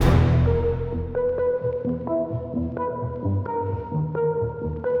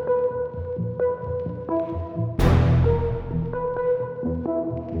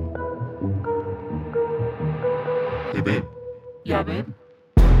Yeah, babe.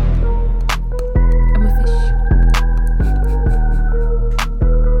 I'm a fish.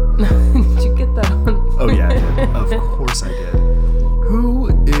 Did you get that on? Oh yeah, I did. Of course I did. Who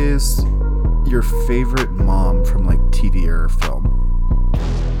is your favorite mom from like TV or film?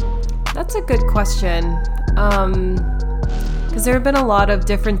 That's a good question. Because there have been a lot of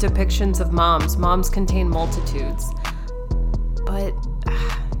different depictions of moms. Moms contain multitudes. But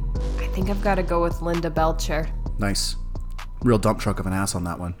I think I've got to go with Linda Belcher. Nice. Real dump truck of an ass on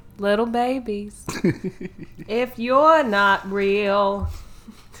that one. Little babies. If you're not real,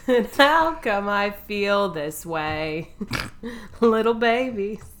 then how come I feel this way? Little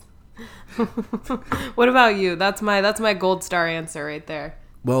babies. What about you? That's my gold star answer right there.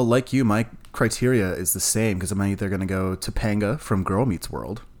 Well, like you, my criteria is the same because I'm either going to go Topanga from Girl Meets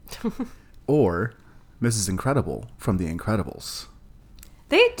World or Mrs. Incredible from The Incredibles.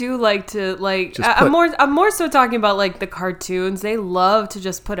 They do like to Just I'm more so talking about like the cartoons. They love to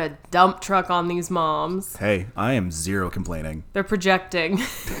just put a dump truck on these moms. Hey, I am zero complaining. They're projecting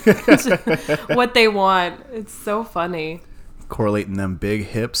what they want. It's so funny. Correlating them big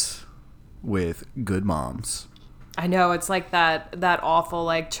hips with good moms. I know, it's like that awful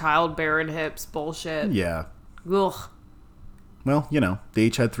like childbearing hips bullshit. Yeah. Ugh. Well, you know, they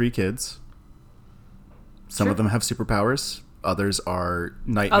each had 3 kids. Some Sure. of them have superpowers. Others are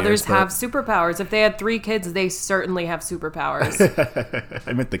nightmares. Others have superpowers. If they had 3 kids, they certainly have superpowers.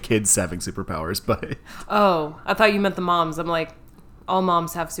 I meant the kids having superpowers, but Oh, I thought you meant the moms. I'm like, all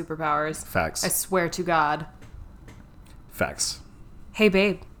moms have superpowers. facts. I swear to God. Facts. Hey,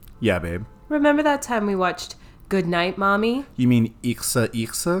 babe. Yeah, babe. Remember that time we watched Good Night, Mommy? You mean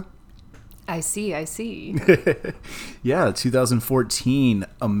Ixa? I see. Yeah, 2014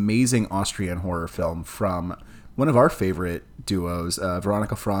 amazing Austrian horror film from one of our favorite duos,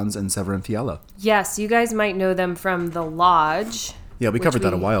 Veronica Franz and Severin Fiala. Yes, you guys might know them from The Lodge. Yeah, we covered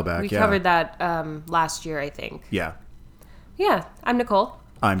that a while back. We yeah. covered that last year, I think. Yeah. Yeah, I'm Nicole,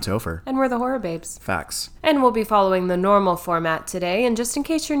 I'm Topher. and we're the Horror Babes. Facts. And we'll be following the normal format today, and just in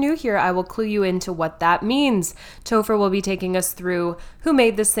case you're new here, I will clue you into what that means. Topher will be taking us through who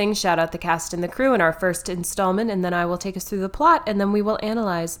made this thing, shout out the cast and the crew in our first installment, and then I will take us through the plot, and then we will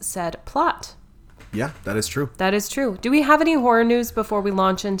analyze said plot. Yeah, that is true. That is true. Do we have any horror news before we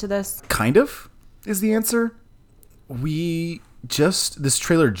launch into this? Kind of is the answer. This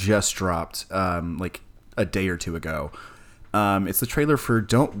trailer just dropped like a day or two ago. It's the trailer for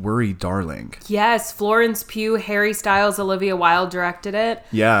Don't Worry, Darling. Yes, Florence Pugh, Harry Styles, Olivia Wilde directed it.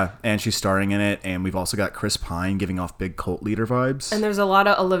 Yeah, and she's starring in it, and we've also got Chris Pine giving off big cult leader vibes. And there's a lot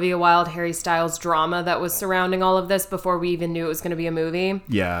of Olivia Wilde, Harry Styles drama that was surrounding all of this before we even knew it was going to be a movie.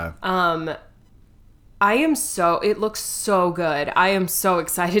 Yeah. It looks so good. I am so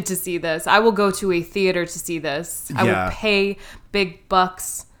excited to see this. I will go to a theater to see this. I Yeah. will pay big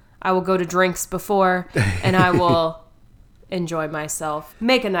bucks. I will go to drinks before, and I will enjoy myself.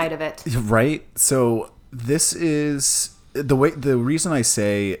 Make a night of it. Right? So this is the reason I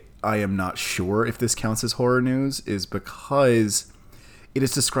say I am not sure if this counts as horror news is because it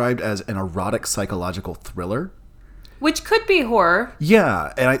is described as an erotic psychological thriller. Which could be horror.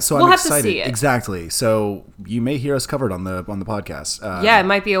 Yeah, and We'll I'm have to excited. see it. Exactly. So you may hear us covered on the podcast. Yeah, it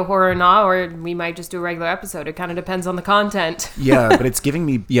might be a horror now, or we might just do a regular episode. It kind of depends on the content. Yeah, but it's giving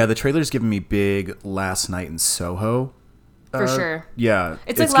me the trailer's giving me big Last Night in Soho. For sure. Yeah,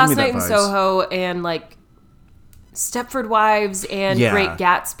 It's like giving Last me that Night in vibes. Soho and like Stepford Wives and Yeah. Great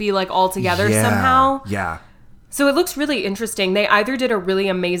Gatsby like all together Yeah, somehow. Yeah. So it looks really interesting. They either did a really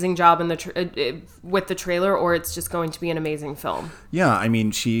amazing job in with the trailer, or it's just going to be an amazing film. Yeah, I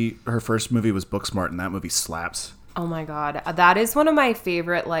mean, her first movie was Booksmart, and that movie slaps. Oh my god, that is one of my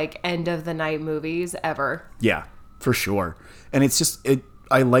favorite like end of the night movies ever. Yeah, for sure. And it's just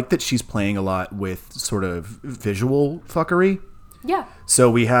I like that she's playing a lot with sort of visual fuckery. Yeah. So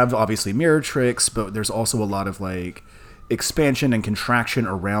we have obviously mirror tricks, but there's also a lot of like expansion and contraction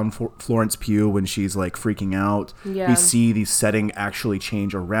around Florence Pugh when she's like freaking out. Yeah. We see the setting actually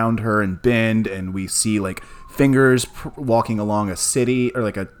change around her and bend, and we see like fingers walking along a city or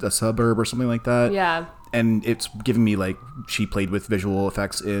like a suburb or something like that. Yeah. And it's giving me like she played with visual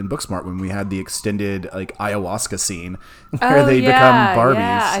effects in Booksmart when we had the extended like ayahuasca scene where they become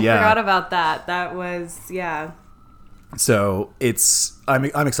Barbies. Yeah, I forgot about that. That was So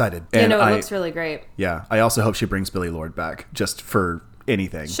I'm excited. You And know, it looks really great. Yeah, I also hope she brings Billy Lord back just for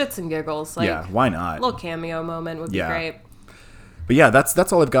anything. Shits and giggles. Like, Yeah, why not? little cameo moment would be Yeah. great. But yeah,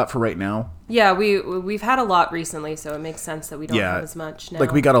 that's all I've got for right now. Yeah, we've had a lot recently, so it makes sense that we don't have as much now.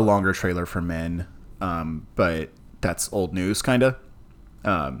 Like we got a longer trailer for Men, but that's old news, kind of.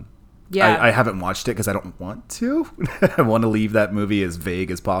 Yeah. I haven't watched it because I don't want to. I want to leave that movie as vague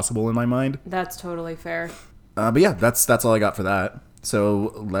as possible in my mind. That's totally fair. But yeah, that's all I got for that.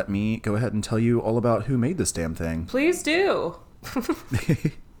 So let me go ahead and tell you all about who made this damn thing. Please do.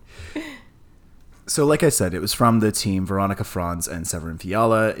 So like I said, it was from the team Veronica Franz and Severin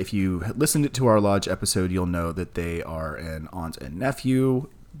Fiala. If you listened to our Lodge episode, you'll know that they are an aunt and nephew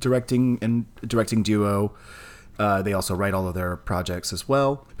directing duo. They also write all of their projects as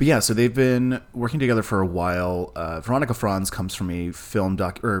well. But yeah, so they've been working together for a while. Veronica Franz comes from a film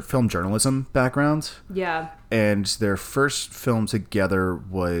journalism background. Yeah. And their first film together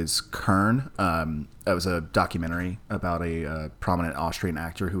was Kern. That was a documentary about a prominent Austrian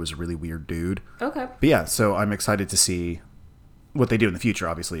actor who was a really weird dude. Okay. But yeah, so I'm excited to see what they do in the future,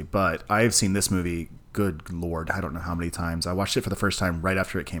 obviously. But I've seen this movie, good Lord, I don't know how many times. I watched it for the first time right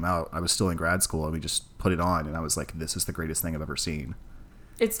after it came out. I was still in grad school, and we just put it on, and I was like, this is the greatest thing I've ever seen.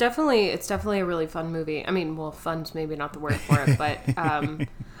 It's definitely a really fun movie. I mean, well, fun's maybe not the word for it, but I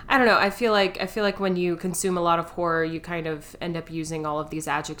don't know. I feel like when you consume a lot of horror, you kind of end up using all of these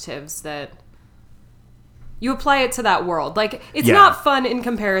adjectives that you apply it to that world. Like, it's not fun in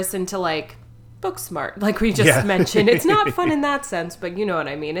comparison to like Booksmart, like we just mentioned. It's not fun in that sense, but you know what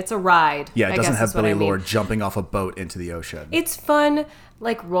I mean. It's a ride. Yeah, it doesn't have Billy Lord jumping off a boat into the ocean. It's fun.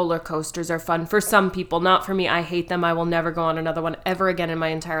 Like, roller coasters are fun for some people. Not for me. I hate them. I will never go on another one ever again in my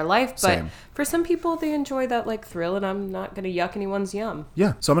entire life. But Same. For some people, they enjoy that like thrill, and I'm not going to yuck anyone's yum.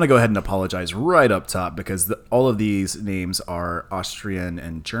 Yeah, so I'm going to go ahead and apologize right up top because all of these names are Austrian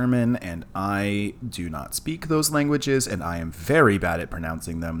and German, and I do not speak those languages, and I am very bad at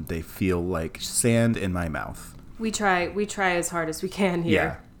pronouncing them. They feel like sand in my mouth. We try as hard as we can here.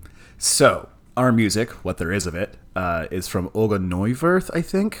 Yeah. So, our music, what there is of it, is from Olga Neuwirth, I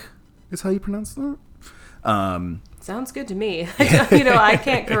think, is how you pronounce that. Sounds good to me. You know, I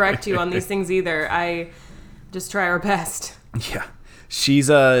can't correct you on these things either. I just try our best. Yeah. She's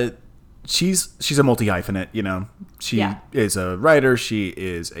a multi-hyphenate, you know. She is a writer, she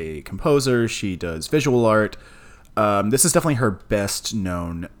is a composer, she does visual art. This is definitely her best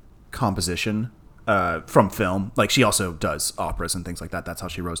known composition from film. Like, she also does operas and things like that. That's how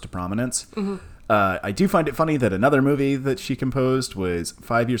she rose to prominence. Mm-hmm. I do find it funny that another movie that she composed was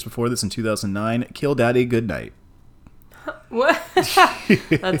 5 years before this in 2009, Kill Daddy Goodnight. What?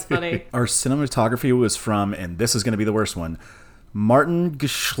 That's funny. Our cinematography was from, and this is going to be the worst one, Martin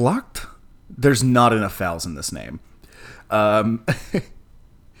Geschlacht? There's not enough vowels in this name.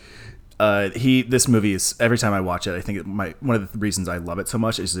 This movie is, every time I watch it, I think one of the reasons I love it so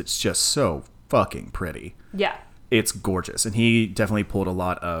much is it's just so fucking pretty. Yeah. It's gorgeous. And he definitely pulled a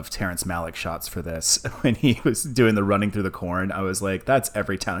lot of Terrence Malick shots for this. When he was doing the running through the corn, I was like, that's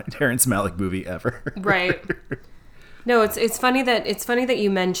every Terrence Malick movie ever. Right. No, it's funny that you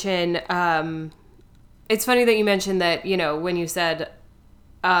mention that, you know, when you said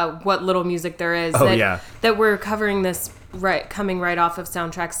what little music there is, that we're covering this coming right off of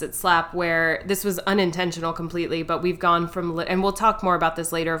Soundtracks That Slap, where this was unintentional completely, but we've gone from, and we'll talk more about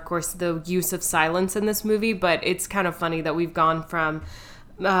this later, of course, the use of silence in this movie, but it's kind of funny that we've gone from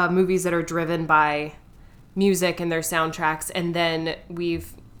movies that are driven by music and their soundtracks, and then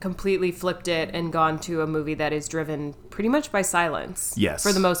we've completely flipped it and gone to a movie that is driven pretty much by silence. Yes.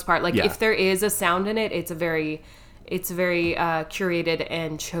 For the most part. Like, if there is a sound in it, it's a very curated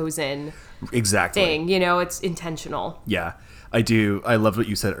and chosen thing. You know, it's intentional. Yeah. I do. I love what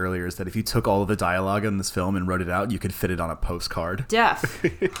you said earlier, is that if you took all of the dialogue in this film and wrote it out, you could fit it on a postcard. Def.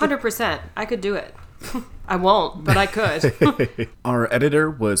 100%. I could do it. I won't, but I could. Our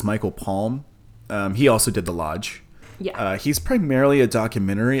editor was Michael Palm. He also did The Lodge. Yeah. He's primarily a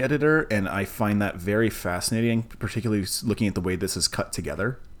documentary editor, and I find that very fascinating, particularly looking at the way this is cut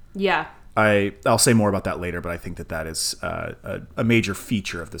together. Yeah. I'll say more about that later, but I think that is a major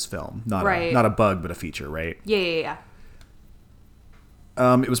feature of this film. Not a bug, but a feature, right? Yeah.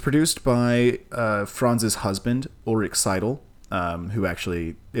 It was produced by Franz's husband, Ulrich Seidel, who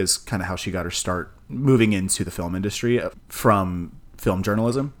actually is kind of how she got her start moving into the film industry from film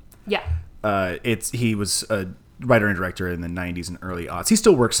journalism. Yeah. He was a writer and director in the 90s and early aughts. He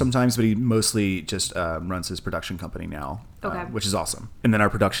still works sometimes, but he mostly just runs his production company now, which is awesome. And then our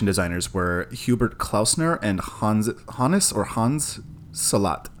production designers were Hubert Klausner and Hans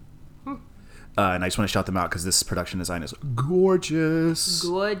Salat. And I just want to shout them out because this production design is gorgeous.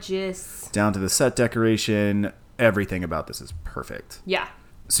 Gorgeous. Down to the set decoration, everything about this is perfect. Yeah.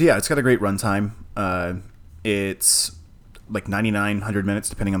 So yeah, it's got a great runtime. It's like 100 minutes,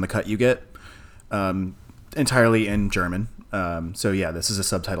 depending on the cut you get. Entirely in German. So yeah, this is a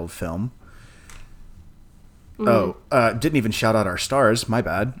subtitled film. Didn't even shout out our stars. My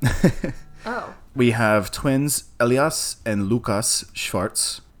bad. Oh. We have twins Elias and Lucas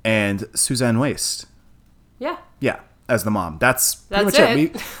Schwartz and Suzanne Waste. Yeah. Yeah, as the mom. That's pretty That's much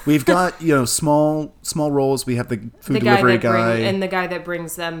it. We've got, small roles. We have the food delivery guy. And the guy that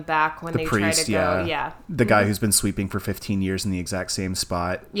brings them back when they priest, try to go. Yeah. The guy who's been sweeping for 15 years in the exact same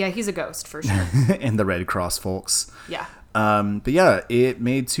spot. Yeah, he's a ghost for sure. And the Red Cross folks. Yeah. But yeah, it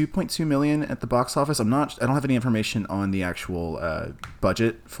made $2.2 million at the box office. I don't have any information on the actual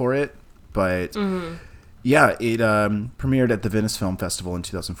budget for it, but yeah, it premiered at the Venice Film Festival in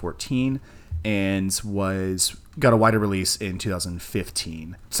 2014 and got a wider release in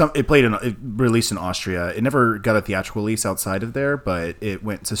 2015. It released in Austria. It never got a theatrical release outside of there, but it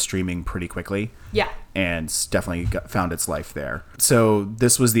went to streaming pretty quickly. Yeah. And definitely found its life there. So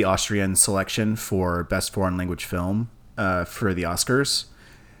this was the Austrian selection for Best Foreign Language Film for the Oscars.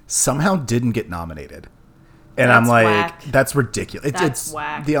 Somehow didn't get nominated. And That's I'm like, whack. that's ridiculous. That's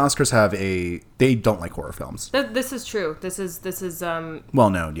whack. The Oscars they don't like horror films. This is true. This is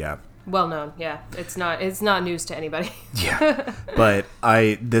Well known, yeah. well known. Yeah. It's not news to anybody. Yeah. But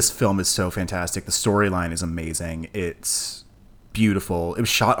this film is so fantastic. The storyline is amazing. It's beautiful. It was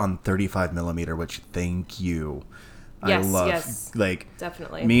shot on 35 millimeter, which thank you. Yes, I love yes.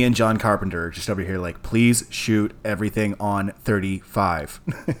 Definitely. Me and John Carpenter just over here please shoot everything on 35.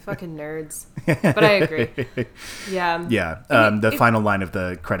 Fucking nerds. But I agree. Yeah. Yeah. The final line of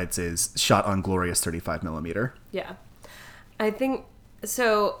the credits is shot on glorious 35 millimeter. Yeah. I think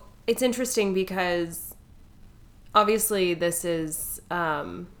so. It's interesting because obviously this is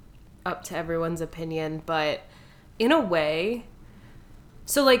up to everyone's opinion, but in a way,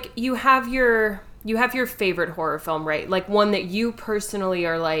 so you have your favorite horror film, right? Like one that you personally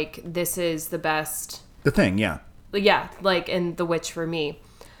are like, this is the best. The Thing, yeah. Yeah, and The Witch for me.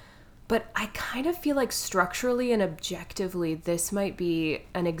 But I kind of feel like structurally and objectively, this might be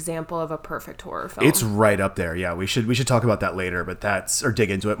an example of a perfect horror film. It's right up there. Yeah, we should talk about that later, but or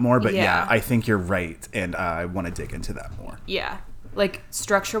dig into it more. But yeah, I think you're right, and I want to dig into that more. Yeah,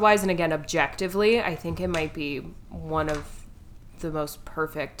 structure-wise, and again, objectively, I think it might be one of the most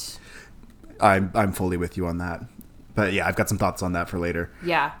perfect. I'm fully with you on that. But yeah, I've got some thoughts on that for later.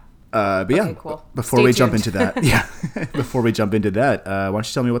 Yeah. But yeah, cool. Before we jump into that, why don't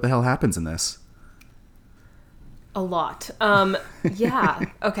you tell me what the hell happens in this? A lot. Yeah.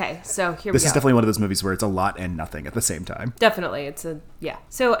 Okay, so here we go. This is definitely one of those movies where it's a lot and nothing at the same time. Definitely.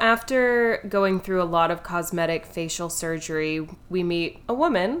 So after going through a lot of cosmetic facial surgery, we meet a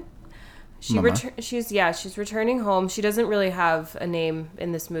woman. She's returning home. She doesn't really have a name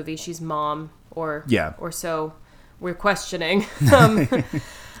in this movie. She's Mom or so we're questioning.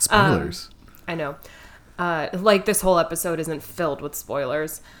 Spoilers. I know. This whole episode isn't filled with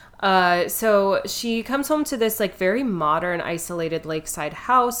spoilers. So she comes home to this very modern, isolated lakeside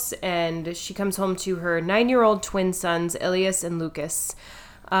house, and she comes home to her 9-year-old twin sons, Elias and Lucas.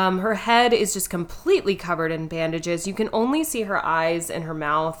 Her head is just completely covered in bandages. You can only see her eyes and her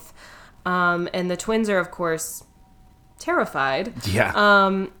mouth. And the twins are, of course, terrified.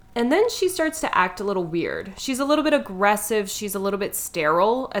 Yeah. And then she starts to act a little weird. She's a little bit aggressive. She's a little bit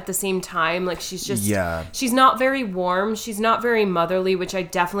sterile at the same time. She's not very warm. She's not very motherly, which I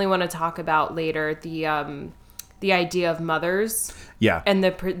definitely want to talk about later. The idea of mothers. Yeah. And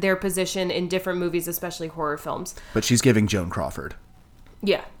their position in different movies, especially horror films. But she's giving Joan Crawford.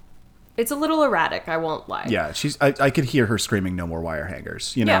 Yeah. It's a little erratic, I won't lie. Yeah, I could hear her screaming "No more wire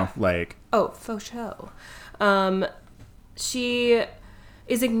hangers," Oh, faux show. She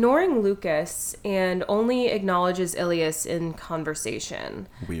is ignoring Lucas and only acknowledges Elias in conversation.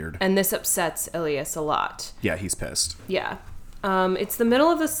 Weird. And this upsets Elias a lot. Yeah, he's pissed. Yeah. It's the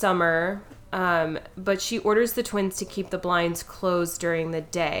middle of the summer, but she orders the twins to keep the blinds closed during the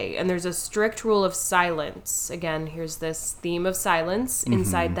day. And there's a strict rule of silence. Again, here's this theme of silence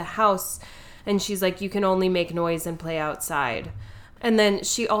inside the house. And she's like, you can only make noise and play outside. And then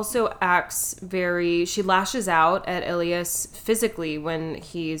she also she lashes out at Elias physically when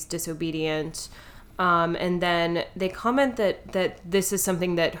he's disobedient. And then they comment that this is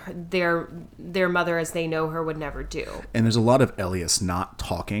something that their mother, as they know her, would never do. And there's a lot of Elias not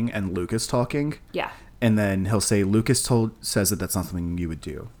talking and Lucas talking. Yeah. And then he'll say, Lucas says that that's not something you would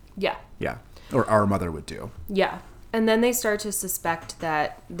do. Yeah. Yeah. Or our mother would do. Yeah. And then they start to suspect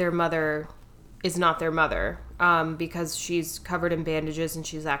that their mother is not their mother, because she's covered in bandages and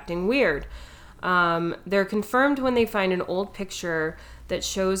she's acting weird. They're confirmed when they find an old picture that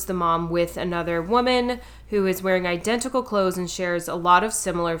shows the mom with another woman who is wearing identical clothes and shares a lot of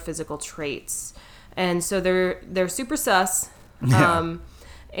similar physical traits. And so they're super sus. Yeah.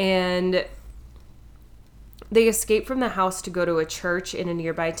 And They escape from the house to go to a church in a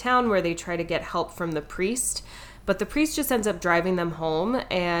nearby town where they try to get help from the priest. But the priest just ends up driving them home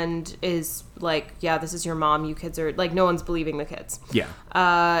and is like, yeah, this is your mom. You kids are, like, no one's believing the kids. Yeah.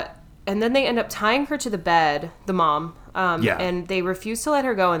 And then they end up tying her to the bed, the mom. And they refuse to let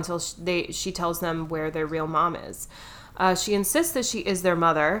her go until she tells them where their real mom is. She insists that she is their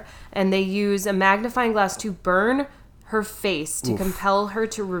mother, and they use a magnifying glass to burn her face to compel her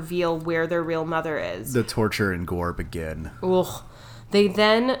to reveal where their real mother is. The torture and gore begin. Ugh. They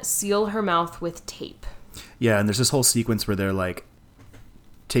then seal her mouth with tape. Yeah, and there's this whole sequence where they're like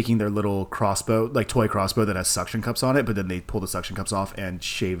taking their little crossbow, like toy crossbow that has suction cups on it, but then they pull the suction cups off and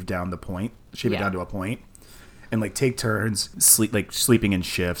shave it down to a point, and like take turns sleeping in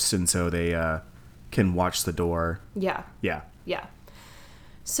shifts, and so they can watch the door. Yeah. Yeah. Yeah.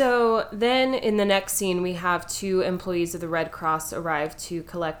 So then in the next scene, we have 2 employees of the Red Cross arrive to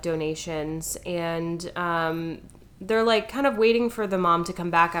collect donations, and they're like kind of waiting for the mom to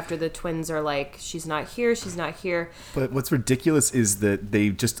come back after the twins are like, she's not here. But what's ridiculous is that they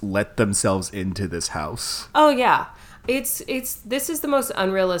just let themselves into this house. Oh yeah. This is the most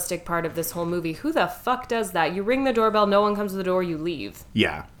unrealistic part of this whole movie. Who the fuck does that? You ring the doorbell, no one comes to the door, you leave.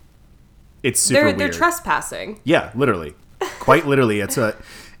 Yeah. It's super weird. They're trespassing. Yeah, literally. Quite literally.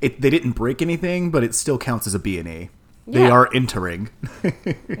 They didn't break anything, but it still counts as a B&E. They are entering.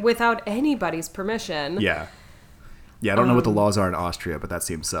 Without anybody's permission. Yeah. Yeah, I don't know what the laws are in Austria, but that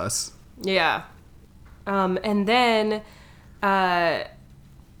seems sus. Yeah. And then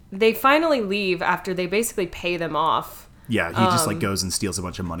they finally leave after they basically pay them off. Yeah, he just like goes and steals a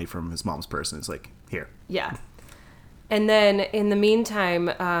bunch of money from his mom's purse and is like, here. Yeah. And then in the meantime,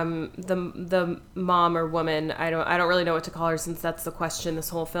 the mom or woman, I don't really know what to call her since that's the question this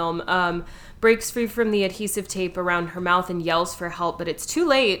whole film, breaks free from the adhesive tape around her mouth and yells for help, but it's too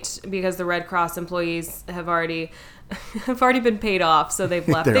late because the Red Cross employees have already been paid off, so they've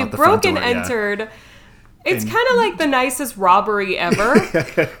left. They've broken, entered. It's kind of like the nicest robbery ever.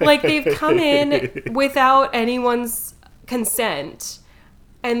 Like they've come in without anyone's consent,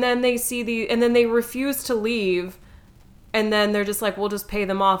 and then they refuse to leave. And then they're just like, we'll just pay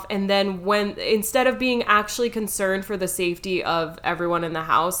them off. And then instead of being actually concerned for the safety of everyone in the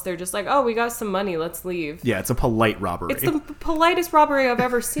house, they're just like, oh, we got some money, let's leave. Yeah, it's a polite robbery. It's the politest robbery I've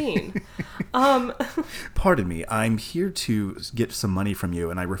ever seen. Pardon me, I'm here to get some money from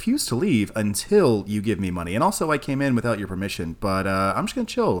you, and I refuse to leave until you give me money. And also, I came in without your permission, but I'm just going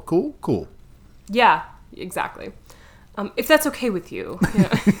to chill. Cool. Yeah, exactly. If that's okay with you.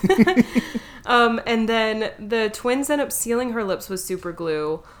 Yeah. And then the twins end up sealing her lips with super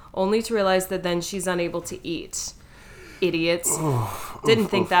glue, only to realize that then she's unable to eat. Idiots. Didn't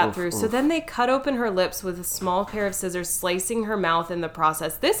think that through. So then they cut open her lips with a small pair of scissors, slicing her mouth in the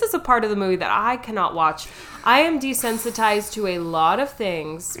process. This is a part of the movie that I cannot watch. I am desensitized to a lot of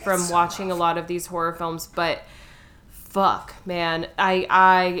things from watching a lot of these horror films, but fuck, man.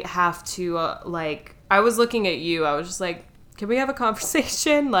 I have to, I was looking at you. I was just like, can we have a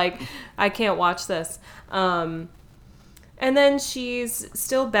conversation? Like, I can't watch this. And then she's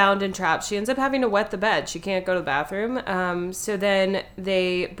still bound and trapped. She ends up having to wet the bed. She can't go to the bathroom. So then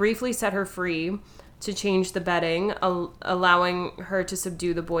they briefly set her free to change the bedding, allowing her to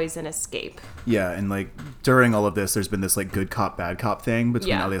subdue the boys and escape. Yeah, and like during all of this, there's been this like good cop, bad cop thing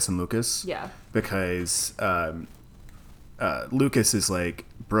between Elias and Lucas. Yeah. Because Lucas is like,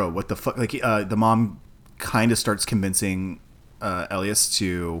 bro, what the fuck? Like, the mom kind of starts convincing Elias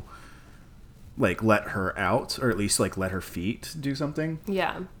to like let her out, or at least like let her feet do something.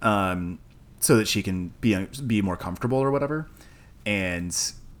 Yeah. So that she can be more comfortable or whatever. And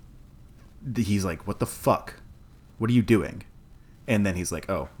he's like, what the fuck? What are you doing? And then he's like,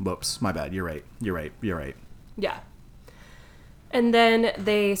 oh, whoops, my bad. You're right. Yeah. And then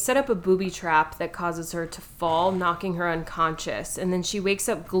they set up a booby trap that causes her to fall, knocking her unconscious. And then she wakes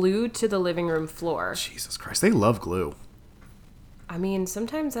up glued to the living room floor. Jesus Christ. They love glue. I mean,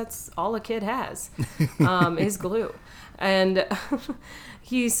 sometimes that's all a kid has, is glue. And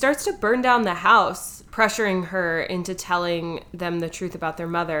he starts to burn down the house, pressuring her into telling them the truth about their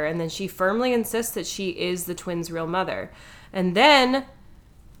mother. And then she firmly insists that she is the twins' real mother. And then,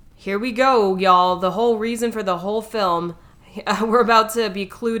 here we go, y'all. The whole reason for the whole film. We're about to be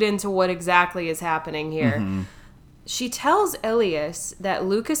clued into what exactly is happening here. Mm-hmm. She tells Elias that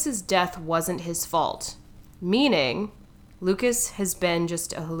Lucas's death wasn't his fault, meaning Lucas has been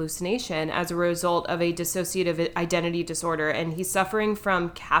just a hallucination as a result of a dissociative identity disorder, and he's suffering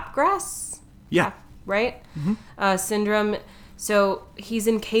from Capgras? Yeah. Right? Mm-hmm. Syndrome. So he's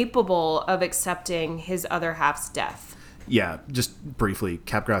incapable of accepting his other half's death. Yeah, just briefly,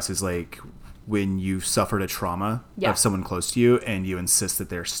 Capgras is like when you've suffered a trauma Yeah. of someone close to you and you insist that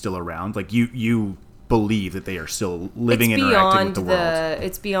they're still around. Like you believe that they are still living, interacting with the world.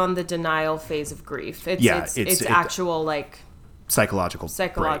 It's beyond the denial phase of grief. It's Yeah, it's actual like Psychological.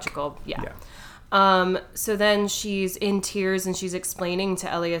 psychological. break. Yeah. Yeah. So then she's in tears and she's explaining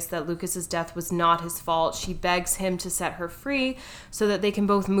to Elias that Lucas's death was not his fault. She begs him to set her free so that they can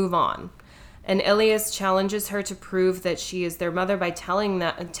both move on. And Elias challenges her to prove that she is their mother by telling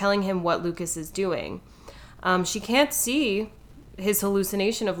him what Lucas is doing. She can't see his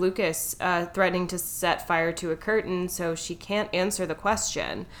hallucination of Lucas threatening to set fire to a curtain, so she can't answer the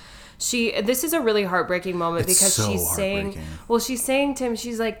question. This is a really heartbreaking moment because so she's saying, heartbreaking. she's saying to him,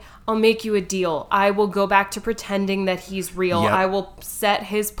 she's like, I'll make you a deal. I will go back to pretending that he's real. Yep. I will set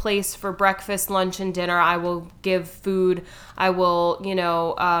his place for breakfast, lunch, and dinner. I will give food. I will,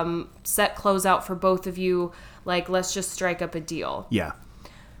 set clothes out for both of you. Like, let's just strike up a deal. Yeah.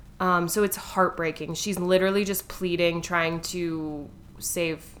 So it's heartbreaking. She's literally just pleading, trying to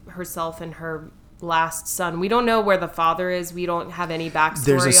save herself and her last son. We don't know where the father is. We don't have any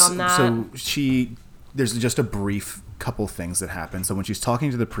backstory on that. So there's just a brief couple things that happen. So when she's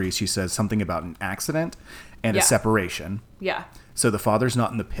talking to the priest, she says something about an accident and a separation. Yeah. So the father's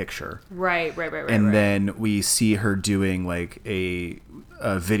not in the picture. Right. And then we see her doing like a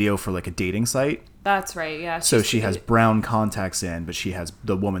video for like a dating site. That's right, yeah. So she has brown contacts in, but she has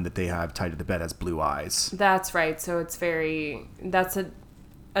the woman that they have tied to the bed has blue eyes. That's right. So it's that's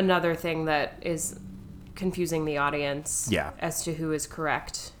another thing that is confusing the audience. Yeah. As to who is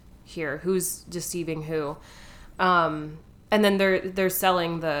correct here, who's deceiving who. And then they're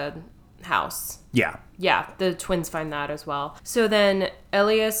selling the house. Yeah. Yeah, the twins find that as well. So then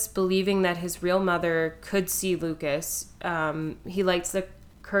Elias, believing that his real mother could see Lucas, he lights the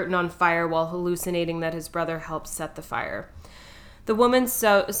curtain on fire while hallucinating that his brother helped set the fire. The woman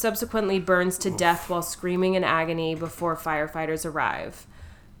subsequently burns to death while screaming in agony before firefighters arrive.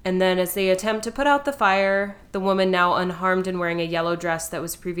 And then as they attempt to put out the fire, the woman, now unharmed and wearing a yellow dress that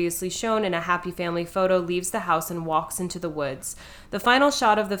was previously shown in a happy family photo, leaves the house and walks into the woods. The final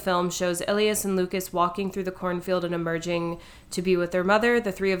shot of the film shows Elias and Lucas walking through the cornfield and emerging to be with their mother,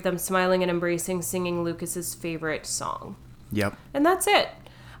 the three of them smiling and embracing, singing Lucas's favorite song. Yep. And that's it.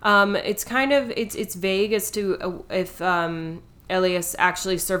 It's kind of, it's vague as to if Elias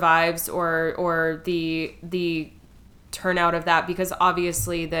actually survives or the turnout of that, because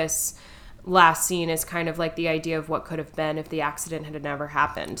obviously this last scene is kind of like the idea of what could have been if the accident had never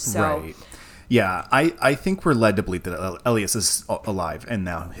happened. So right. Yeah, I think we're led to believe that Elias is alive and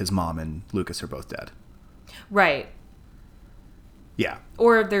now his mom and Lucas are both dead. Right. Yeah.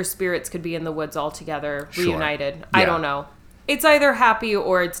 Or their spirits could be in the woods all together, reunited. Sure. I Yeah. don't know. It's either happy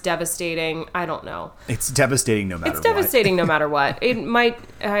or it's devastating. I don't know. It's devastating no matter what. It's devastating no matter what. It might.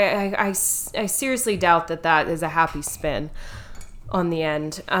 I seriously doubt that is a happy spin on the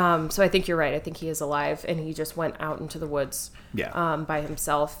end. So I think you're right. I think he is alive, and he just went out into the woods. Yeah. By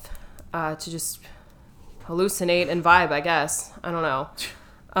himself, to just hallucinate and vibe. I guess. I don't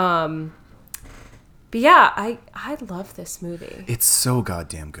know. But yeah, I love this movie. It's so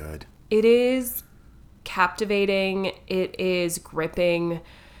goddamn good. It is captivating. It is gripping.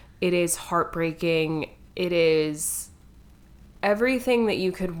 It is heartbreaking. It is everything that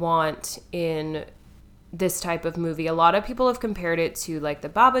you could want in this type of movie. A lot of people have compared it to like The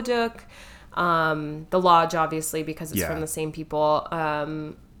Babadook, The Lodge, obviously, because it's from the same people.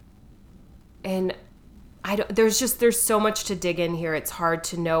 And there's so much to dig in here. It's hard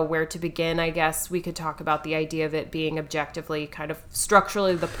to know where to begin. I guess we could talk about the idea of it being objectively kind of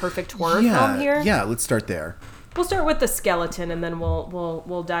structurally the perfect horror film here. Yeah, let's start there. We'll start with the skeleton and then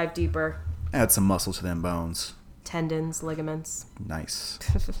we'll dive deeper. Add some muscle to them bones. Tendons, ligaments. Nice.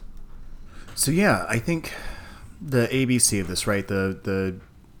 So yeah, I think the ABC of this, right? The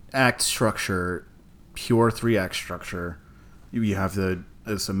act structure, pure 3-act structure. You have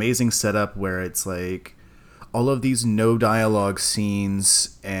this amazing setup where it's like all of these no dialogue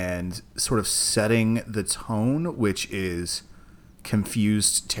scenes and sort of setting the tone, which is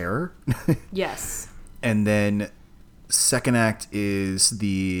confused terror. Yes. And then second act is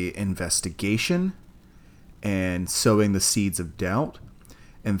the investigation and sowing the seeds of doubt.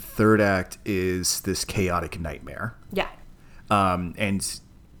 And third act is this chaotic nightmare. Yeah. And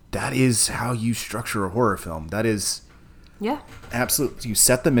that is how you structure a horror film. That is... Yeah. Absolutely. You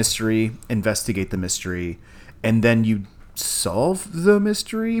set the mystery, investigate the mystery, and then you solve the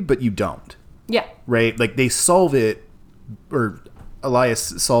mystery, but you don't. Yeah. Right? Like they solve it, or Elias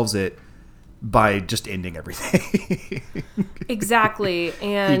solves it by just ending everything. Exactly.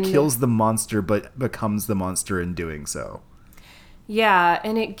 And he kills the monster, but becomes the monster in doing so. Yeah,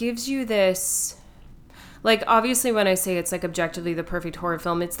 and it gives you this, like, obviously when I say it's like objectively the perfect horror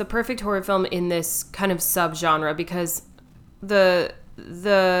film, it's the perfect horror film in this kind of subgenre, because the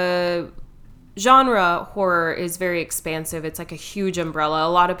genre horror is very expansive. It's like a huge umbrella.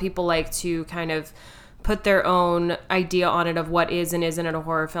 A lot of people like to kind of put their own idea on it of what is and isn't a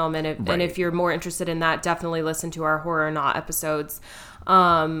horror film. And if you're more interested in that, definitely listen to our Horror or Not episodes.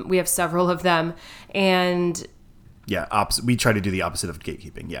 We have several of them. And yeah, we try to do the opposite of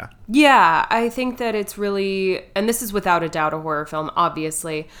gatekeeping. Yeah. Yeah, I think that it's really, and this is without a doubt a horror film,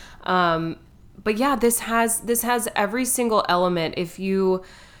 obviously. But yeah, this has every single element. If you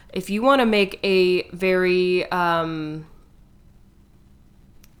want to make a very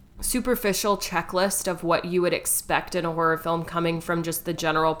superficial checklist of what you would expect in a horror film coming from just the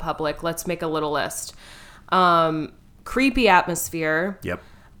general public, let's make a little list. Creepy atmosphere. Yep.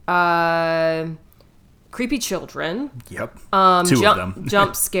 Creepy children. Yep. Two of them.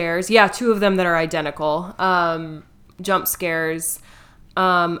 Jump scares. Yeah, two of them that are identical. Jump scares.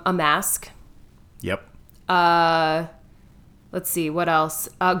 A mask. Yep. Let's see, what else?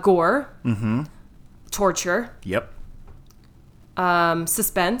 Gore. Mm-hmm. Torture. Yep.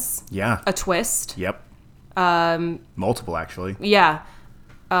 Suspense. Yeah. A twist. Yep. Multiple, actually. Yeah.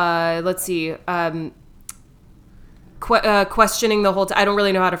 Let's see. Questioning the whole time. I don't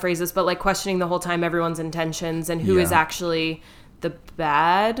really know how to phrase this, but like questioning the whole time everyone's intentions and who is actually the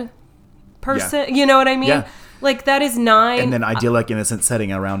bad person. Yeah. You know what I mean? Yeah. Like that is 9. And then idyllic, innocent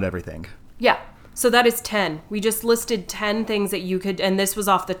setting around everything. Yeah. So that is 10. We just listed 10 things that you could, and this was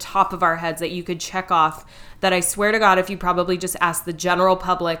off the top of our heads, that you could check off, that I swear to God, if you probably just asked the general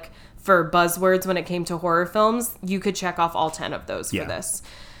public for buzzwords when it came to horror films, you could check off all 10 of those for this.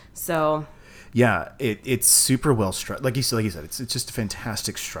 So yeah, it's super well structured. Like you said, it's just a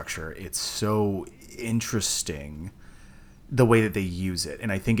fantastic structure. It's so interesting the way that they use it. And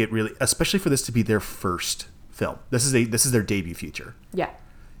I think it really, especially for this to be their first film. This is their debut feature. Yeah.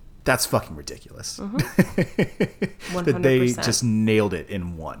 That's fucking ridiculous. 100%. That they just nailed it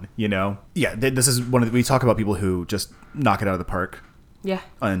in one, you know? Yeah, this is we talk about people who just knock it out of the park. Yeah.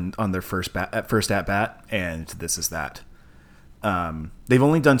 On their first at bat, and this is that. They've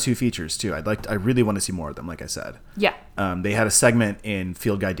only done 2 features too. I really want to see more of them, like I said. Yeah. They had a segment in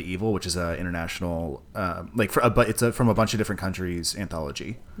Field Guide to Evil, which is a international but it's from a bunch of different countries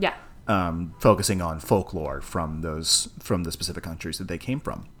anthology. Yeah. Focusing on folklore from the specific countries that they came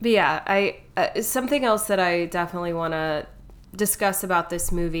from. But yeah, something else that I definitely want to discuss about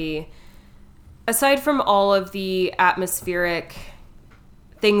this movie, aside from all of the atmospheric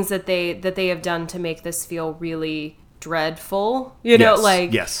things that they have done to make this feel really dreadful, you know,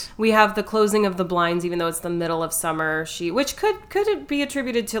 like yes. We have the closing of the blinds, even though it's the middle of summer. Which could it be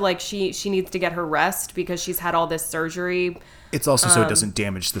attributed to like she needs to get her rest because she's had all this surgery. It's also so it doesn't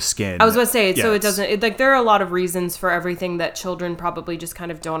damage the skin. I was going to say, so it doesn't, like, there are a lot of reasons for everything that children probably just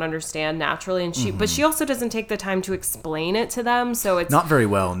kind of don't understand naturally. And but she also doesn't take the time to explain it to them. So it's not very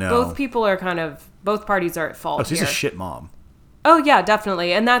well, no. Both parties are at fault. Oh, she's here. a shit mom. Oh yeah,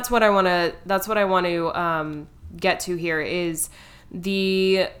 definitely. And that's what I want to get to here is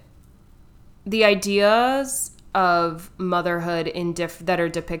the ideas of motherhood that are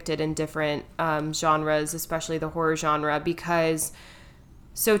depicted in different genres, especially the horror genre, because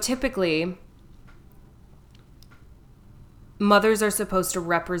so typically mothers are supposed to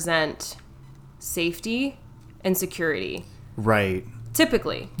represent safety and security. Right.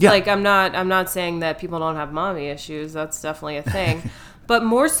 Typically. Yeah. Like I'm not saying that people don't have mommy issues. That's definitely a thing. But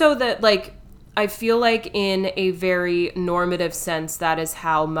more so that like I feel like in a very normative sense, that is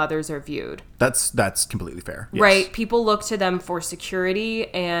how mothers are viewed. That's completely fair. Yes. Right? People look to them for security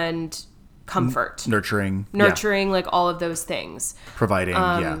and comfort. Nurturing, like all of those things. Providing,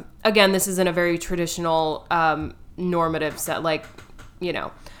 yeah. Again, this is in a very traditional normative set, like, you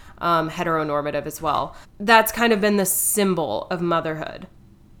know, heteronormative as well. That's kind of been the symbol of motherhood,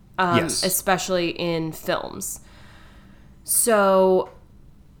 yes. Especially in films. So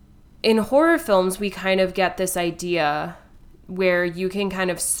in horror films, we kind of get this idea where you can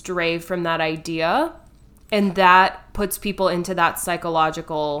kind of stray from that idea, and that puts people into that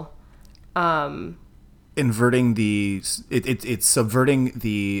psychological inverting it's subverting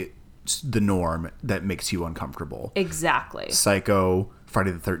the norm that makes you uncomfortable. Exactly. Psycho, Friday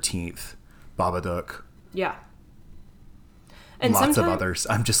the 13th, Babadook. Yeah. And lots of others.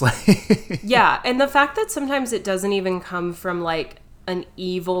 I'm just like yeah, and the fact that sometimes it doesn't even come from like an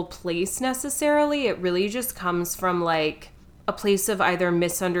evil place necessarily. It really just comes from like a place of either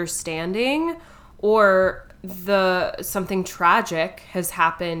misunderstanding or something tragic has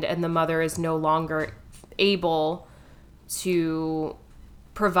happened and the mother is no longer able to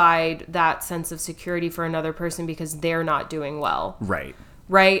provide that sense of security for another person because they're not doing well. Right.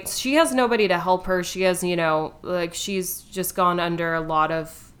 Right? She has nobody to help her. She has, like she's just gone under a lot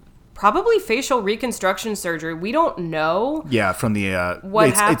of probably facial reconstruction surgery. We don't know. Yeah, from the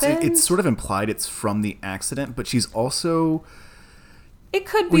what happened. It's sort of implied it's from the accident, but she's also. It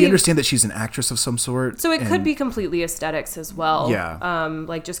could be. We understand that she's an actress of some sort, so it could be completely aesthetics as well. Yeah.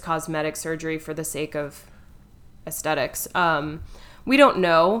 Like just cosmetic surgery for the sake of aesthetics. We don't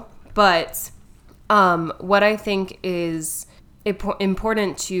know, but what I think is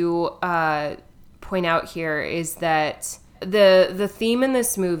important to point out here is that the theme in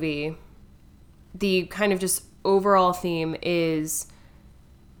this movie, the kind of just overall theme is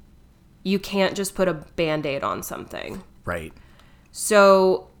you can't just put a Band-Aid on something. Right.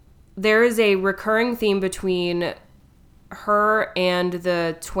 So there is a recurring theme between her and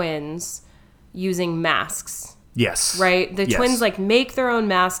the twins using masks. Yes. Right? The Yes. twins like make their own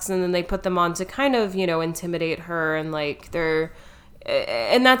masks and then they put them on to kind of, intimidate her and like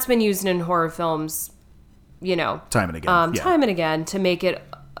and that's been used in horror films, time and again. time and again to make it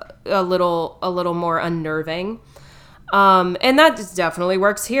a little more unnerving. And that just definitely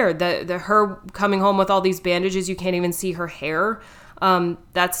works here. The her coming home with all these bandages, you can't even see her hair.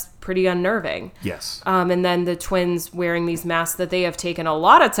 That's pretty unnerving. Yes. And then the twins wearing these masks that they have taken a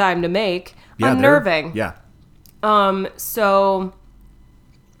lot of time to make, Yeah, unnerving. Yeah. So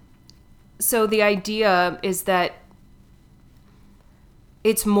the idea is that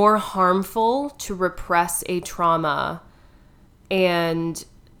it's more harmful to repress a trauma and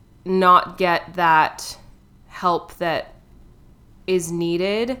not get that help that is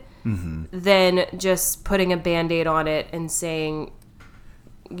needed than just putting a Band-Aid on it and saying,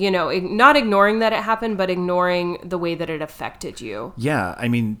 not ignoring that it happened, but ignoring the way that it affected you. Yeah, I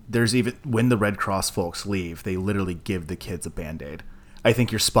mean, there's even when the Red Cross folks leave, they literally give the kids a Band-Aid. I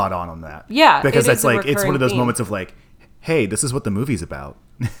think you're spot on that. Yeah, because it that's is a like it's one of those recurring moments of like, hey, this is what the movie's about.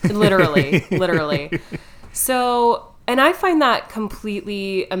 Literally. So, and I find that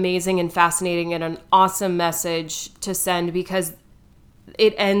completely amazing and fascinating and an awesome message to send because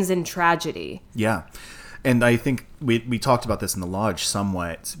it ends in tragedy. Yeah. And I think we talked about this in the lodge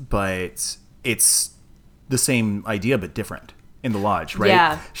somewhat, but it's the same idea but different in the lodge, right?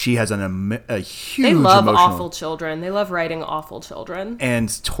 Yeah. She has a huge They love emotional, awful children. They love writing awful children.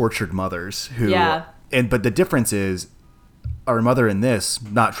 and tortured mothers who Yeah. but the difference is our mother in this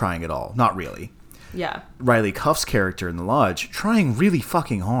not trying at all, not really. Yeah. Riley Cuff's character in the lodge trying really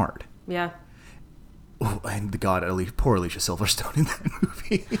fucking hard. Yeah. Oh, and poor Alicia Silverstone in that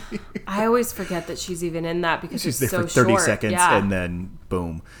movie. I always forget that she's even in that because She's it's there so for 30 short. seconds Yeah. and then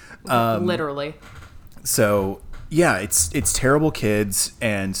boom. Literally. So yeah, it's terrible kids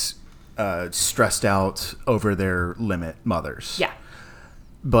and stressed out over their limit mothers. Yeah.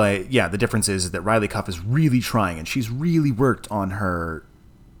 But yeah, the difference is that Riley Cuff is really trying, and she's really worked on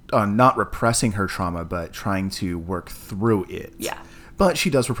on not repressing her trauma, but trying to work through it. Yeah. But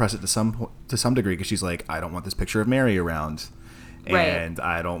she does repress it to some degree because she's like, I don't want this picture of Mary around. And Right.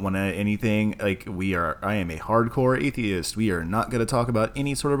 I don't want anything like I am a hardcore atheist. We are not going to talk about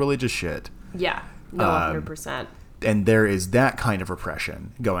any sort of religious shit. Yeah. No, 100%. And there is that kind of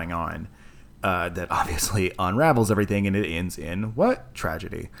repression going on that obviously unravels everything, and it ends in what?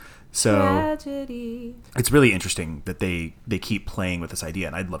 Tragedy. So Tragedy. it's really interesting that they keep playing with this idea,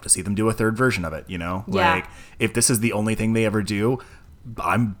 and I'd love to see them do a third version of it, Yeah. Like, if this is the only thing they ever do,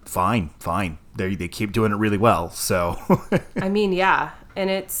 I'm fine. They keep doing it really well, so... I mean, yeah. And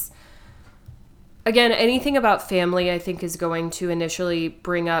it's, again, anything about family, I think, is going to initially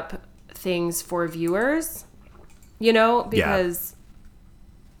bring up things for viewers, because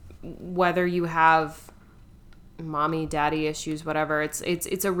whether you have mommy, daddy issues, whatever,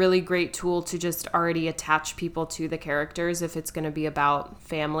 it's a really great tool to just already attach people to the characters if it's going to be about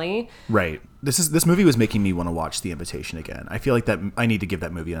family. Right. This movie was making me want to watch The Invitation again. I feel like that I need to give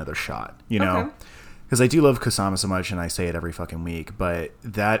that movie another shot, Okay. Because I do love Kusama so much, and I say it every fucking week, but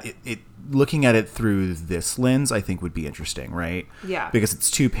looking at it through this lens, I think would be interesting, right? Yeah. Because it's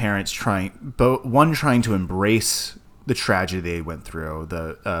two parents one trying to embrace the tragedy they went through.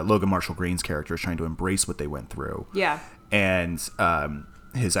 The Logan Marshall Green's character is trying to embrace what they went through. Yeah. And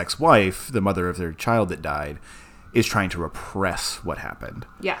his ex-wife, the mother of their child that died, is trying to repress what happened.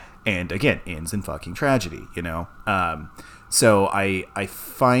 Yeah. And again, ends in fucking tragedy, So I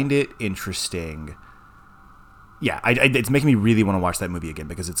find it interesting. Yeah, it's making me really want to watch that movie again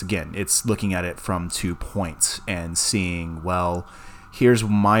because it's looking at it from 2 points and seeing, well, here's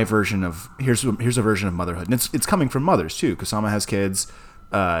a version of motherhood, and it's coming from mothers too. Kusama has kids,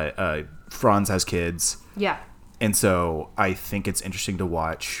 Franz has kids. Yeah. And so I think it's interesting to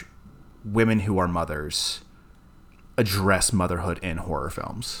watch women who are mothers address motherhood in horror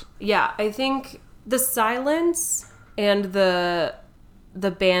films. Yeah, I think the silence and the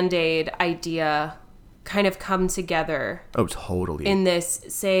Band-Aid idea kind of come together. Oh, totally. In this,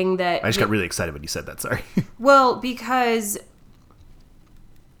 saying that... I just got really excited when you said that, sorry. Well, because...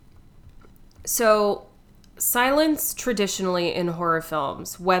 So, silence traditionally in horror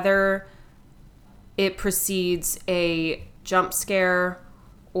films, whether it precedes a jump scare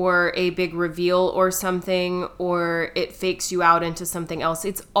or a big reveal or something, or it fakes you out into something else,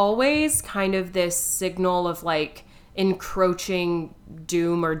 it's always kind of this signal of like encroaching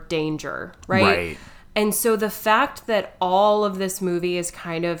doom or danger, right? Right. And so the fact that all of this movie is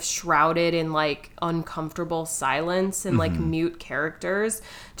kind of shrouded in like uncomfortable silence and like mute characters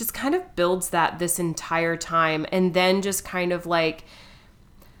just kind of builds that this entire time. And then just kind of like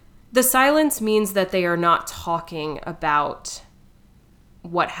the silence means that they are not talking about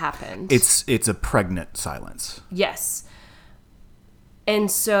what happened. It's a pregnant silence. Yes. And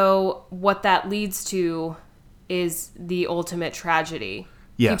so what that leads to is the ultimate tragedy.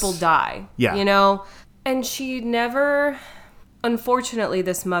 Yes. People die. Yeah. You know? And she never, unfortunately,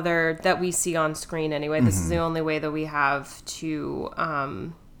 this mother that we see on screen anyway, this is the only way that we have to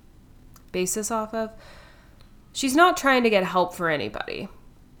base this off of. She's not trying to get help for anybody.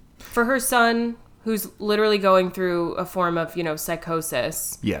 For her son, who's literally going through a form of,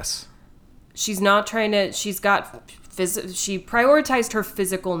 psychosis. Yes. She's not trying to, she prioritized her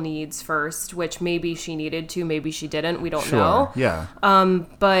physical needs first, which maybe she needed to, maybe she didn't, we don't know. Yeah.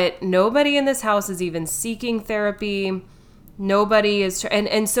 But nobody in this house is even seeking therapy. Nobody is,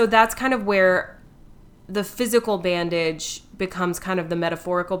 and so that's kind of where the physical bandage becomes kind of the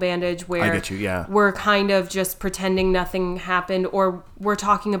metaphorical bandage, where I get you, yeah. We're kind of just pretending nothing happened, or we're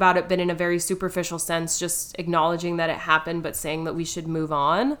talking about it, but in a very superficial sense, just acknowledging that it happened, but saying that we should move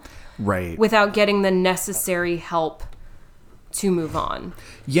on. Right. Without getting the necessary help to move on.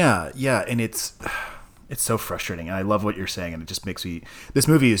 Yeah, and it's so frustrating. And I love what you're saying, and it just makes me... This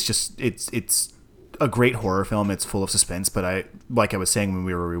movie is just... It's a great horror film. It's full of suspense, but like I was saying when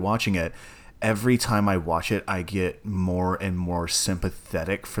we were rewatching it, every time I watch it, I get more and more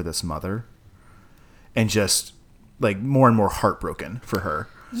sympathetic for this mother. And just, like, more and more heartbroken for her.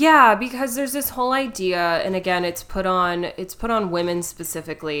 Yeah, because there's this whole idea, and again, it's put on women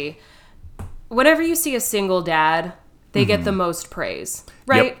specifically. Whenever you see a single dad, they get the most praise,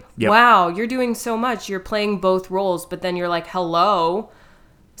 right? Yep. Wow, you're doing so much. You're playing both roles, but then you're like, hello,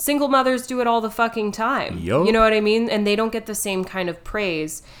 single mothers do it all the fucking time. Yup. You know what I mean? And they don't get the same kind of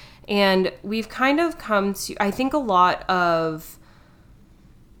praise. And we've kind of come to, I think a lot of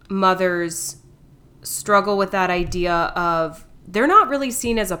mothers struggle with that idea of, they're not really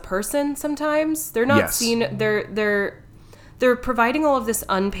seen as a person sometimes. They're not seen, they're providing all of this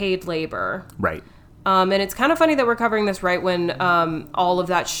unpaid labor. Right. And it's kind of funny that we're covering this right when all of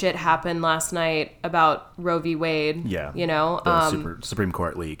that shit happened last night about Roe v. Wade. Yeah. The Supreme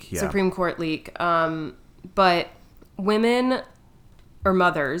Court leak. Yeah. Supreme Court leak. But women or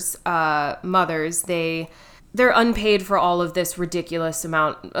mothers, they're unpaid for all of this ridiculous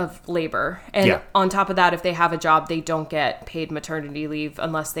amount of labor. And on top of that, if they have a job, they don't get paid maternity leave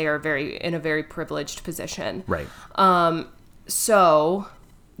unless they are in a very privileged position. Right. So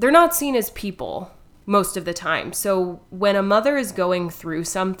they're not seen as people most of the time. So when a mother is going through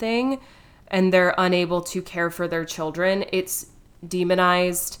something and they're unable to care for their children, it's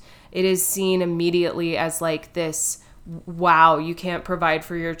demonized. It is seen immediately as like this, wow, you can't provide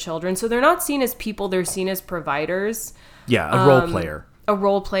for your children. So they're not seen as people, they're seen as providers. Yeah, a role player. A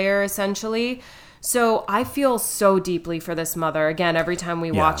role player, essentially. So I feel so deeply for this mother, again, every time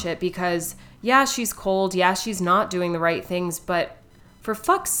we watch it, because, yeah, she's cold. Yeah, she's not doing the right things. But for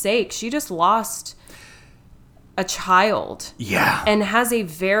fuck's sake, she just lost a child. Yeah. And has a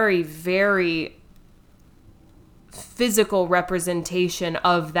very, very physical representation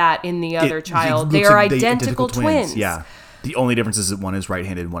of that in the other child. They are identical twins. Yeah. The only difference is that one is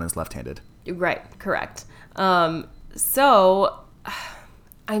right-handed and one is left-handed. Right. Correct. So,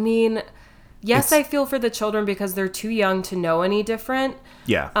 I mean, yes, I feel for the children because they're too young to know any different.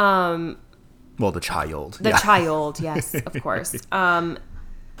 Yeah. Well, the child. The child, yes, of course.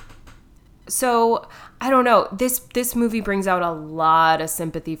 So, I don't know. This movie brings out a lot of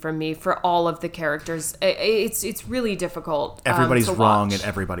sympathy from me for all of the characters. It's really difficult. Everybody's to wrong watch. and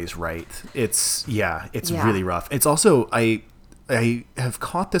everybody's right. It's really rough. It's also I have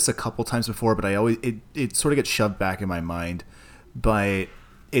caught this a couple times before, but it sort of gets shoved back in my mind. But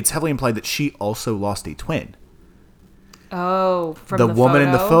it's heavily implied that she also lost a twin. Oh, from The the woman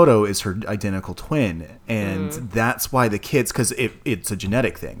in the photo? photo is her identical twin, and that's why the kids, because it's a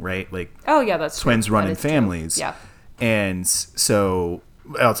genetic thing, right? Like Oh, yeah, that's twins true. run That in is true. families, Yeah. and so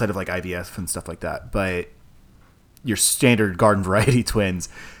outside of like IVF and stuff like that, but your standard garden variety twins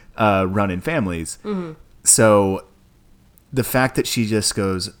run in families. So the fact that she just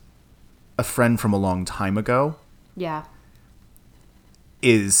goes, a friend from a long time ago, Yeah.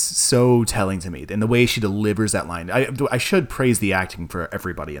 is so telling to me. And the way she delivers that line, I should praise the acting for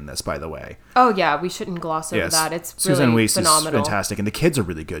everybody in this, by the way. Oh, yeah, we shouldn't gloss over that. It's Susan really Weiss phenomenal. is fantastic, and the kids are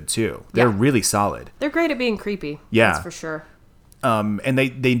really good too. They're Yeah. really solid. They're great at being creepy. Yeah. That's for sure. And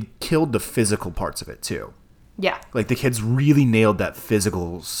they killed the physical parts of it too. Yeah. Like the kids really nailed that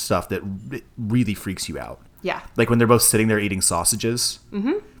physical stuff that really freaks you out. Yeah. Like when they're both sitting there eating sausages.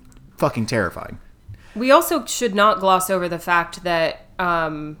 Mm-hmm. Fucking terrifying. We also should not gloss over the fact that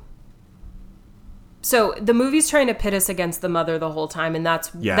so the movie's trying to pit us against the mother the whole time, and that's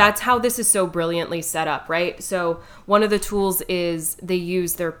how this is so brilliantly set up, right? So one of the tools is they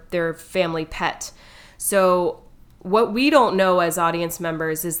use their family pet. So what we don't know as audience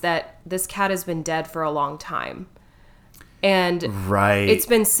members is that this cat has been dead for a long time. And Right. it's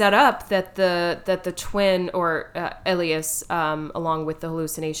been set up that the twin, or Elias, along with the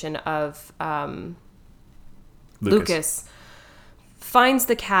hallucination of Lucas, finds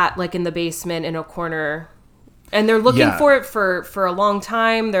the cat like in the basement in a corner, and they're looking for it for a long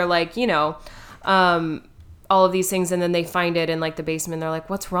time. They're like, all of these things, and then they find it in like the basement. They're like,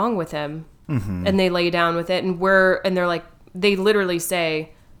 what's wrong with him? Mm-hmm. And they lay down with it, and they're like, they literally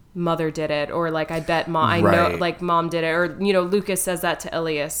say, mother did it, or like, I bet mom, I know, like mom did it, or Lucas says that to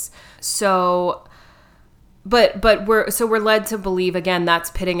Elias. So but we're led to believe, again, that's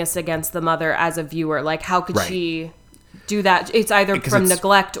pitting us against the mother as a viewer. Like, how could she do that? It's either from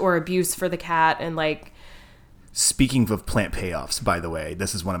neglect or abuse for the cat. And like, speaking of plant payoffs, by the way,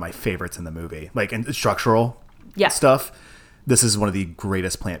 this is one of my favorites in the movie. Like, in structural stuff, this is one of the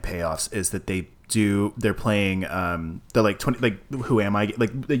greatest plant payoffs. Is that they're playing they're like 20, like, who am I?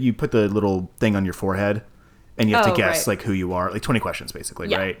 Like, you put the little thing on your forehead, and you have to guess like who you are. Like 20 questions basically,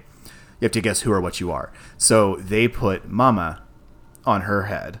 right? You have to guess who or what you are. So they put Mama on her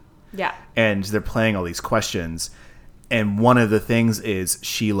head. Yeah. And they're playing all these questions. And one of the things is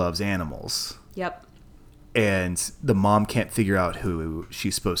she loves animals. Yep. And the mom can't figure out who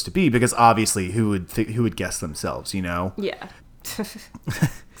she's supposed to be, because obviously who would guess themselves, Yeah.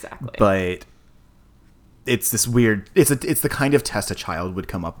 Exactly. But it's this weird, it's the kind of test a child would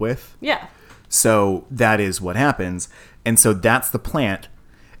come up with. Yeah. So that is what happens. And so that's the plant.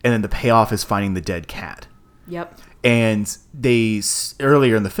 And then the payoff is finding the dead cat. Yep. And they,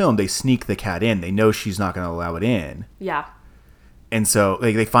 earlier in the film, they sneak the cat in. They know she's not going to allow it in. Yeah. And so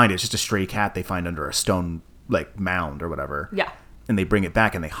they find it. It's just a stray cat they find under a stone, like, mound or whatever. Yeah. And they bring it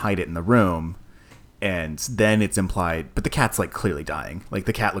back and they hide it in the room. And then it's implied, but the cat's, like, clearly dying. Like,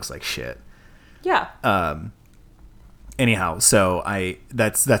 the cat looks like shit. Yeah. Anyhow, so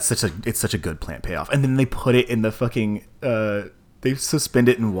it's such a good plant payoff. And then they put it in the fucking, they suspend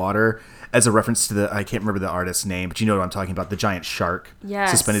it in water as a reference to I can't remember the artist's name, but you know what I'm talking about, the giant shark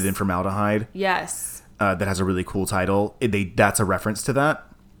suspended in formaldehyde. Yes. That has a really cool title. That's a reference to that.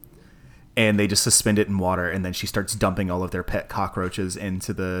 And they just suspend it in water, and then she starts dumping all of their pet cockroaches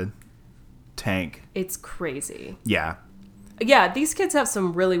into the tank. It's crazy. Yeah. Yeah, these kids have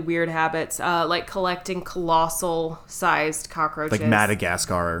some really weird habits, like collecting colossal-sized cockroaches. Like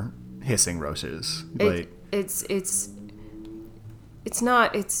Madagascar hissing roaches. It's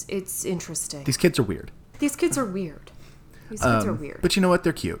interesting. These kids are weird. These kids are weird. But you know what?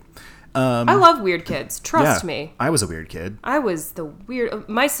 They're cute. I love weird kids. Trust me. I was a weird kid. I was the weird.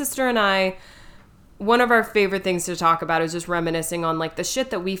 My sister and I, one of our favorite things to talk about is just reminiscing on like the shit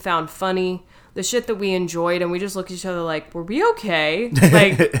that we found funny, the shit that we enjoyed, and we just look at each other like, were we okay?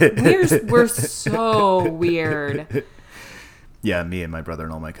 Like, we're so weird. Yeah, me and my brother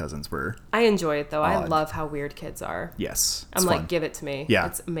and all my cousins were. I enjoy it, though. Odd. I love how weird kids are. Yes. I'm like, fun. Give it to me. Yeah.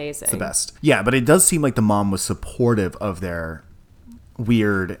 It's amazing. It's the best. Yeah, but it does seem like the mom was supportive of their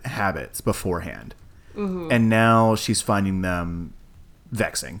weird habits beforehand. Mm-hmm. And now she's finding them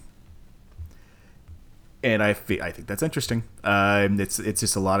vexing. And I think that's interesting. It's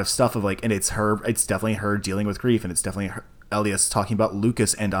just a lot of stuff of like, and it's definitely her dealing with grief, and it's definitely Elias talking about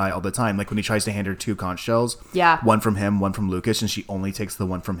Lucas and I all the time. Like when he tries to hand her 2 conch shells. Yeah. One from him, one from Lucas, and she only takes the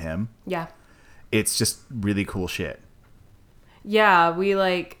one from him. Yeah. It's just really cool shit. Yeah, we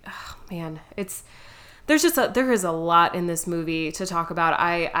like, oh man, there is a lot in this movie to talk about.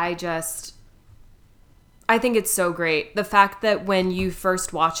 I I think it's so great. The fact that when you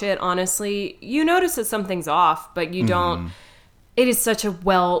first watch it, honestly, you notice that something's off, but you don't. It is such a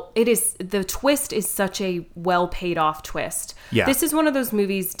the twist is such a well paid off twist. Yeah. This is one of those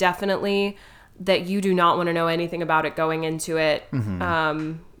movies, definitely, that you do not want to know anything about it going into it.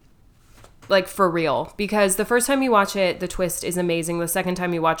 Like, for real. Because the first time you watch it, the twist is amazing. The second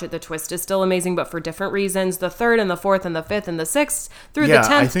time you watch it, the twist is still amazing, but for different reasons. The third and the fourth and the fifth and the sixth through the 10th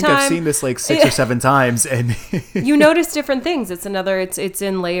time. I think I've seen this like 6 or 7 times, and you notice different things. It's in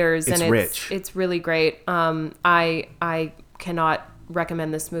layers, it's and rich. It's really great. I cannot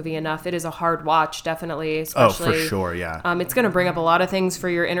recommend this movie enough. It is a hard watch, definitely. Especially, for sure, yeah. It's going to bring up a lot of things for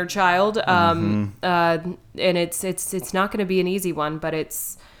your inner child, and it's not going to be an easy one, but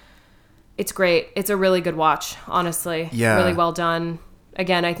it's great. It's a really good watch, honestly. Yeah. Really well done.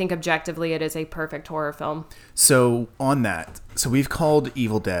 Again, I think objectively it is a perfect horror film. So on that, we've called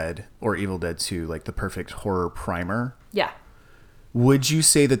Evil Dead or Evil Dead 2 like the perfect horror primer. Yeah. Would you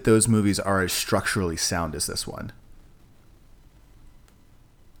say that those movies are as structurally sound as this one?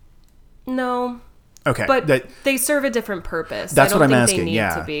 No. Okay. But they serve a different purpose. That's what I'm asking, They need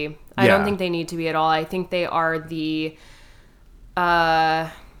yeah. to be. I don't think they need to be at all. I think they are the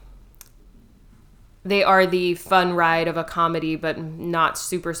fun ride of a comedy, but not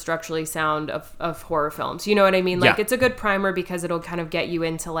super structurally sound of horror films. You know what I mean? Like, it's a good primer because it'll kind of get you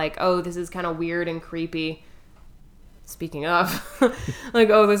into like, oh, this is kind of weird and creepy. Speaking of, like,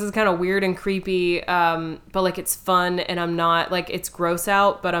 oh, this is kind of weird and creepy, but like it's fun, and I'm not like, it's gross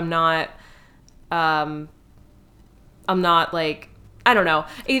out, but I'm not like, I don't know.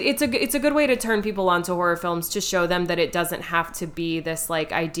 It's a good way to turn people onto horror films, to show them that it doesn't have to be this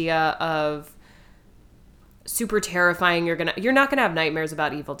like idea of super terrifying. You're not gonna have nightmares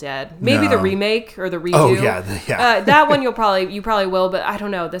about Evil Dead. Maybe the remake or the redo. Oh yeah. That one you probably will, but I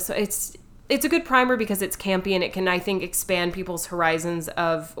don't know. It's a good primer because it's campy, and it can, I think, expand people's horizons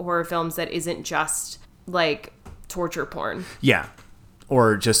of horror films that isn't just like torture porn. Yeah.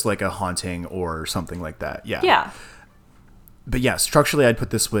 Or just like a haunting or something like that. Yeah. Yeah. But yeah, structurally I'd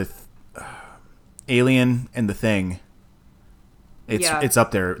put this with Alien and The Thing. It's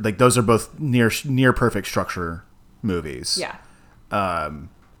up there. Like, those are both near perfect structure movies. Yeah. I'm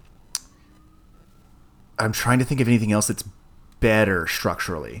trying to think of anything else that's better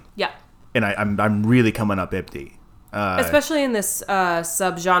structurally. Yeah. And I'm really coming up empty. Especially in this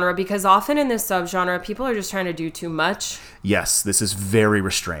subgenre, because often in this subgenre, people are just trying to do too much. Yes, this is very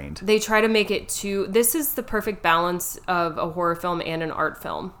restrained. They try to make it too... This is the perfect balance of a horror film and an art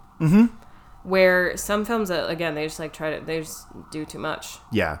film. Mm-hmm. Where some films, again, they just do too much.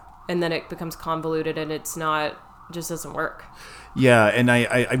 Yeah. And then it becomes convoluted, and it's not... just doesn't work. Yeah, and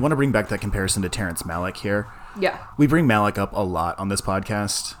I want to bring back that comparison to Terrence Malick here. Yeah. We bring Malick up a lot on this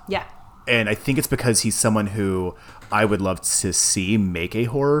podcast. Yeah. And I think it's because he's someone who I would love to see make a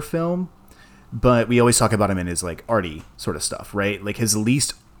horror film, but we always talk about him in his like arty sort of stuff, right? Like his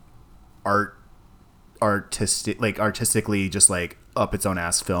least artistically just like up its own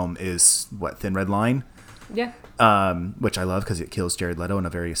ass film is what, Thin Red Line? Yeah. Which I love because it kills Jared Leto in a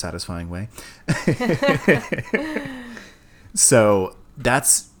very satisfying way. So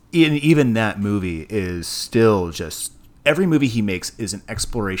even that movie is still just... Every movie he makes is an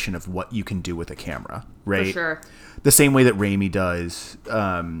exploration of what you can do with a camera, right? For sure. The same way that Raimi does,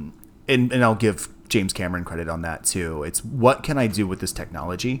 and I'll give James Cameron credit on that too. It's, what can I do with this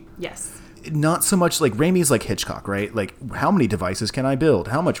technology? Yes. Not so much like Raimi's like Hitchcock, right? Like, how many devices can I build?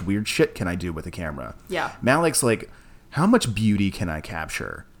 How much weird shit can I do with a camera? Yeah. Malick's like, how much beauty can I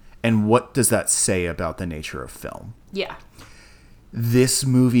capture? And what does that say about the nature of film? Yeah. This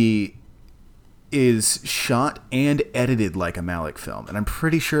movie is shot and edited like a Malick film. And I'm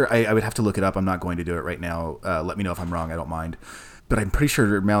pretty sure, I would have to look it up. I'm not going to do it right now. Let me know if I'm wrong. I don't mind. But I'm pretty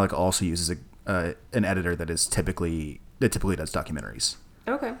sure Malick also uses an editor that typically does documentaries.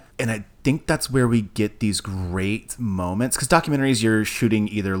 Okay. And I think that's where we get these great moments. Because documentaries, you're shooting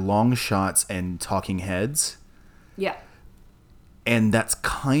either long shots and talking heads. Yeah. And that's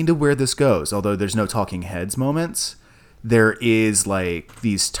kind of where this goes. Although there's no talking heads moments, there is like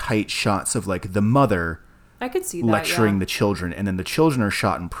these tight shots of like the mother I could see that, lecturing the children, and then the children are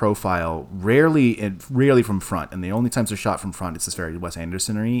shot in profile, rarely from front, and the only times they're shot from front, it's this very Wes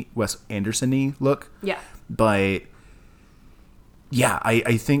Anderson-y look. Yeah. But yeah,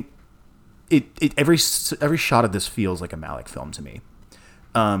 I think every shot of this feels like a Malick film to me.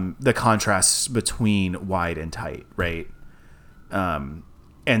 The contrasts between wide and tight, right? And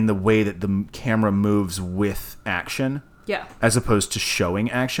the way that the camera moves with action. Yeah. as opposed to showing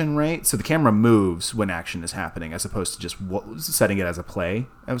action, right? So the camera moves when action is happening, as opposed to just setting it as a play,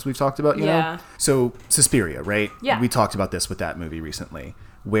 as we've talked about, you Yeah. know? So Suspiria, right? Yeah. We talked about this with that movie recently,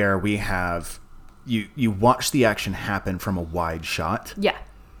 where we have, you watch the action happen from a wide shot. Yeah.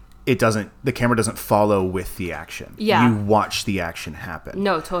 The camera doesn't follow with the action. Yeah. You watch the action happen.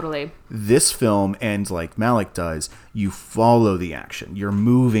 No, totally. This film, and like Malik does, you follow the action. You're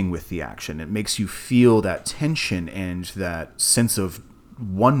moving with the action. It makes you feel that tension and that sense of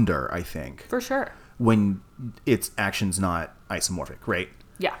wonder, I think, For sure. when its action's not isomorphic, right?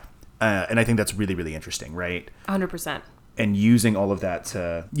 Yeah. And I think that's really, really interesting, right? 100%. And using all of that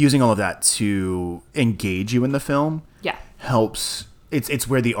to engage you in the film Yeah. helps. It's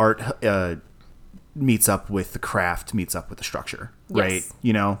where the art meets up with the craft, meets up with the structure, right? Yes.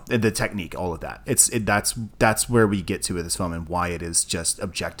 You know, the technique, all of that. That's where we get to with this film and why it is just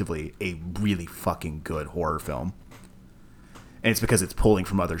objectively a really fucking good horror film. And it's because it's pulling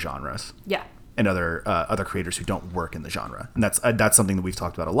from other genres Yeah. and other creators who don't work in the genre, and that's something that we've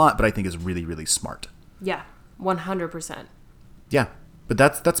talked about a lot, but I think is really, really smart. Yeah. 100%. Yeah, but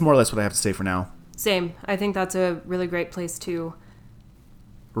that's more or less what I have to say for now. Same. I think that's a really great place to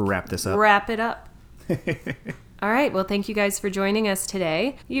Wrap this up. wrap it up. All right. Well, thank you guys for joining us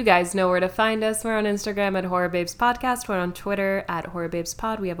today. You guys know where to find us. We're on Instagram at Horror Babes Podcast. We're on Twitter at Horror Babes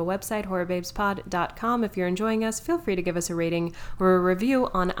Pod. We have a website, horrorbabespod.com. If you're enjoying us, feel free to give us a rating or a review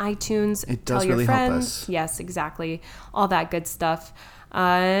on iTunes. It Tell does your really help friends. us. Yes, exactly. All that good stuff.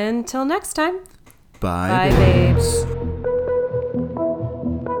 Until next time. Bye, Bye, babes.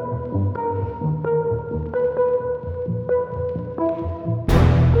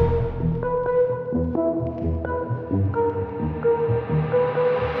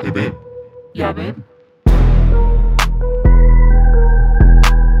 Hey babe. Yeah, babe.